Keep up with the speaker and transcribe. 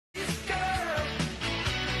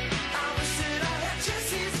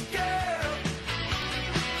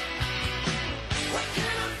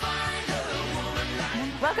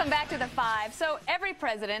5. So every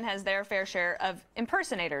president has their fair share of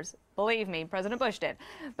impersonators. Believe me, President Bush did.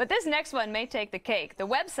 But this next one may take the cake. The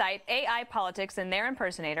website AiPolitics and their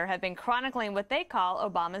impersonator have been chronicling what they call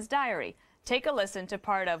Obama's diary. Take a listen to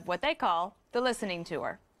part of what they call the listening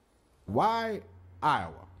tour. Why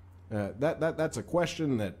Iowa? That's a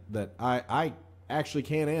question that I actually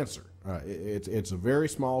can't answer. It's a very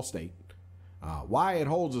small state. Why it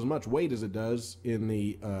holds as much weight as it does in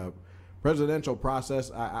the presidential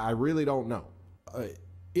process, I really don't know.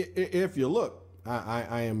 If you look,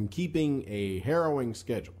 I am keeping a harrowing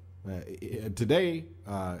schedule. Today,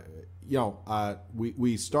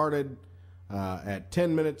 we started at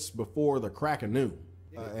 10 minutes before the crack of noon,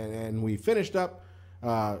 and we finished up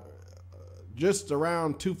just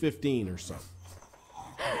around 2:15 or so.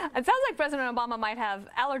 It sounds like President Obama might have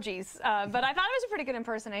allergies, but I thought it was a pretty good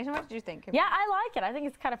impersonation. What did you think? Yeah, I like it. I think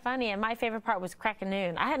it's kind of funny, and my favorite part was crack of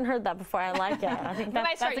noon. I hadn't heard that before. I like it. I think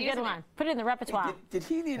that's a good one. Put it in the repertoire. Did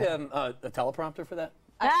he need a teleprompter for that?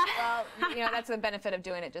 Well, that's the benefit of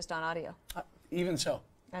doing it just on audio. Even so.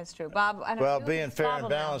 That's true. Bob, I don't well, know. being fair and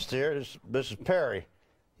balanced here, this is Perry.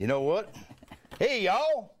 You know what? Hey,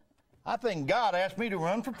 y'all. I think God asked me to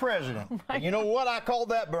run for president. And you know what? I called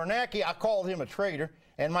that Bernanke. I called him a traitor.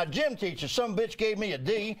 And my gym teacher, some bitch, gave me a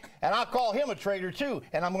D, and I call him a traitor too.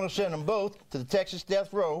 And I'm going to send them both to the Texas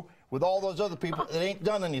death row with all those other people that ain't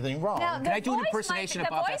done anything wrong. Now, Can I do an impersonation of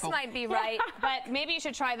Bob The voice might be right, but maybe you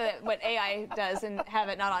should try what AI does and have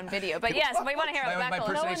it not on video. But yes, we want to hear my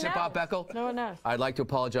impersonation of Bob Beckel. No one knows. I'd like to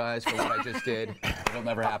apologize for what I just did. It'll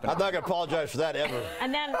never happen. I'm not going to apologize for that ever.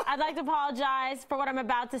 And then I'd like to apologize for what I'm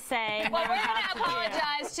about to say. Well, we're going to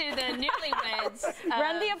apologize to the newlyweds.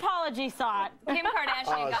 Run the apology thought. Kim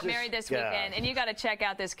Kardashian got married this weekend, and you got to check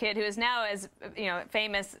out this kid who is now as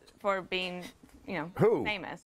famous for being famous.